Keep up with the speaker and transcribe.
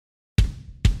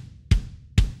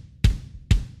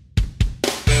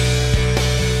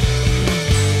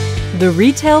The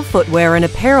retail footwear and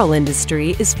apparel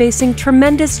industry is facing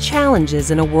tremendous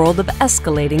challenges in a world of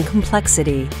escalating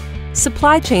complexity.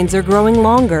 Supply chains are growing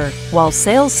longer, while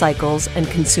sales cycles and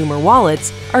consumer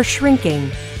wallets are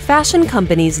shrinking. Fashion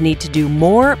companies need to do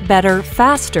more, better,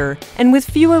 faster, and with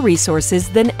fewer resources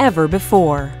than ever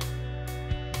before.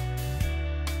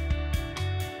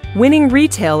 Winning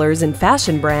retailers and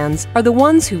fashion brands are the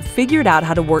ones who figured out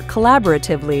how to work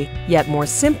collaboratively, yet more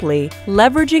simply,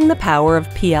 leveraging the power of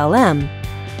PLM,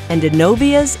 and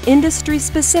ENOVIA's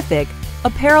industry-specific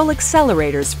apparel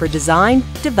accelerators for design,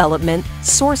 development,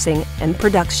 sourcing, and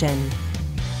production.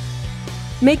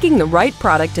 Making the right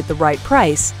product at the right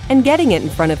price and getting it in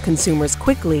front of consumers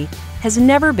quickly has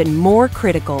never been more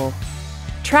critical.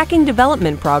 Tracking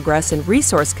development progress and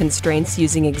resource constraints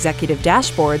using executive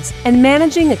dashboards and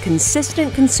managing a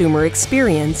consistent consumer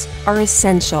experience are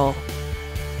essential.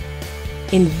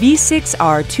 In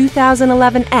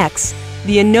V6R2011x,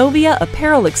 the ENOVIA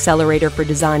Apparel Accelerator for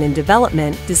Design and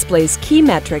Development displays key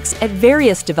metrics at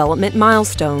various development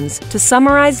milestones to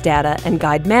summarize data and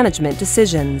guide management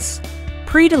decisions.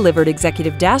 Pre-delivered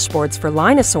executive dashboards for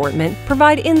line assortment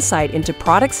provide insight into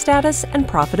product status and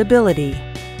profitability.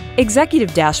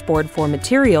 Executive Dashboard for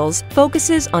Materials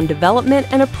focuses on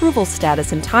development and approval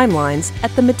status and timelines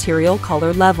at the material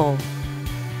color level.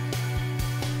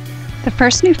 The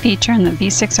first new feature in the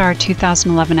V6R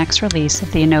 2011x release of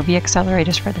the ENOVIA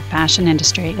accelerators for the fashion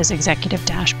industry is Executive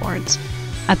Dashboards.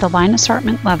 At the line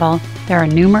assortment level, there are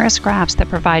numerous graphs that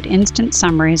provide instant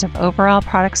summaries of overall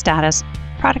product status,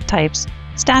 product types,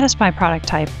 status by product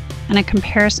type, and a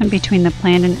comparison between the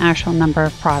planned and actual number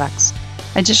of products.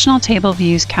 Additional table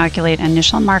views calculate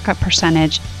initial markup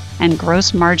percentage and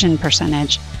gross margin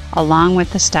percentage, along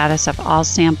with the status of all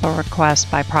sample requests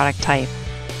by product type.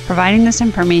 Providing this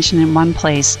information in one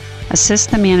place assists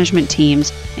the management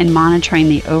teams in monitoring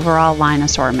the overall line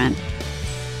assortment.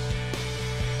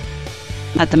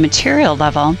 At the material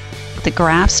level, the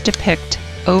graphs depict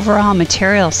overall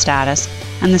material status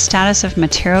and the status of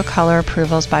material color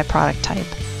approvals by product type.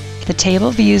 The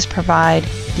table views provide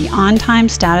the on-time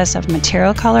status of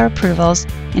material color approvals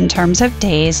in terms of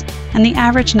days and the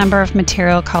average number of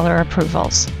material color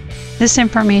approvals. This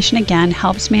information again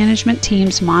helps management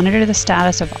teams monitor the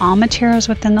status of all materials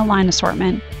within the line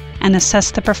assortment and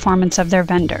assess the performance of their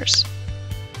vendors.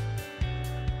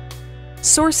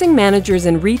 Sourcing managers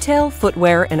in retail,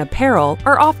 footwear, and apparel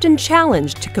are often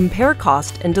challenged to compare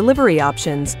cost and delivery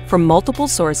options from multiple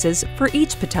sources for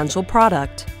each potential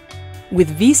product.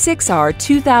 With V6R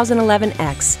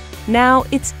 2011x, now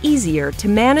it's easier to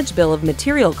manage bill of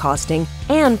material costing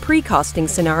and pre-costing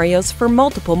scenarios for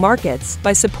multiple markets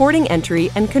by supporting entry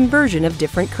and conversion of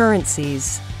different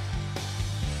currencies.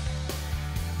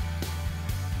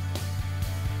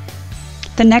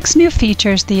 The next new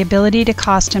feature is the ability to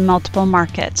cost in multiple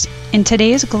markets. In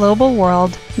today's global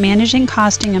world, managing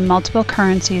costing in multiple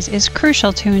currencies is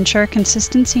crucial to ensure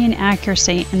consistency and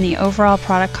accuracy in the overall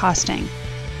product costing.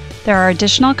 There are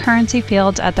additional currency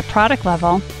fields at the product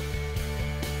level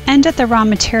and at the raw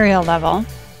material level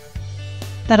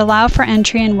that allow for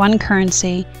entry in one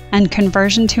currency and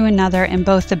conversion to another in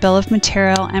both the bill of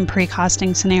material and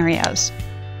pre-costing scenarios.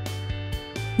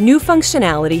 New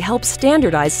functionality helps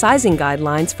standardize sizing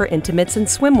guidelines for intimates and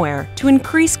swimwear to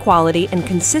increase quality and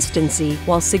consistency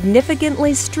while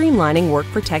significantly streamlining work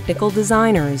for technical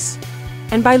designers.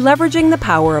 And by leveraging the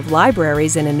power of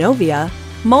libraries in ENOVIA,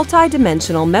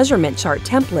 multi-dimensional measurement chart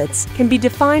templates can be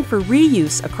defined for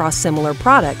reuse across similar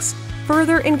products,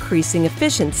 further increasing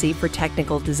efficiency for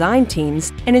technical design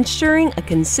teams and ensuring a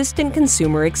consistent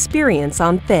consumer experience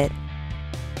on fit.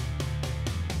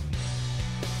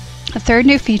 A third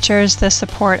new feature is the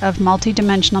support of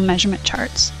multi-dimensional measurement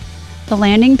charts. The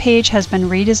landing page has been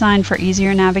redesigned for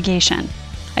easier navigation.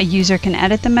 A user can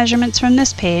edit the measurements from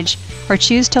this page or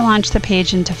choose to launch the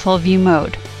page into full view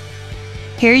mode.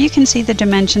 Here you can see the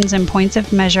dimensions and points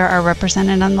of measure are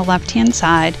represented on the left-hand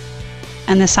side,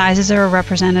 and the sizes are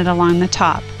represented along the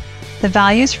top. The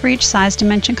values for each size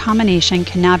dimension combination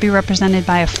can now be represented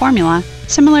by a formula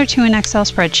similar to an Excel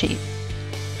spreadsheet.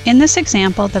 In this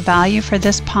example, the value for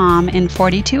this palm in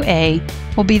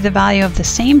 42A will be the value of the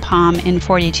same palm in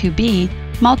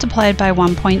 42B multiplied by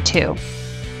 1.2.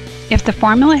 If the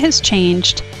formula has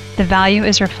changed, the value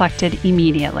is reflected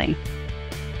immediately.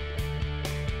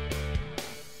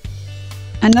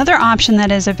 Another option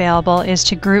that is available is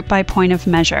to group by point of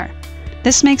measure.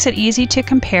 This makes it easy to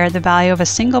compare the value of a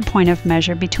single point of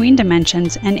measure between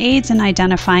dimensions and aids in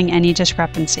identifying any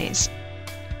discrepancies.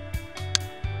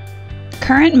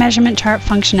 Current measurement chart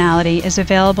functionality is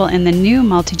available in the new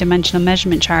multidimensional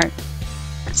measurement chart,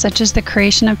 such as the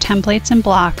creation of templates and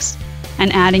blocks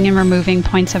and adding and removing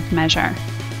points of measure.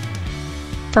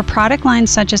 For product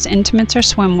lines such as intimates or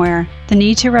swimwear, the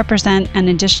need to represent an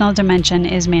additional dimension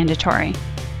is mandatory.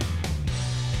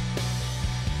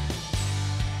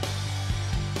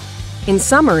 In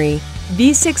summary,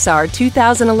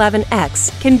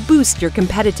 V6R2011x can boost your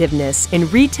competitiveness in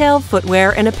retail,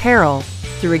 footwear, and apparel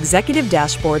through executive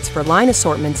dashboards for line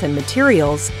assortments and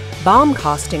materials, BOM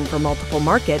costing for multiple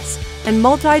markets, and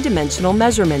multi-dimensional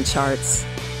measurement charts.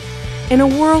 In a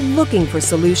world looking for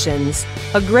solutions,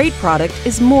 a great product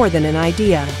is more than an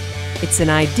idea. It's an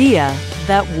idea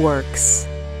that works.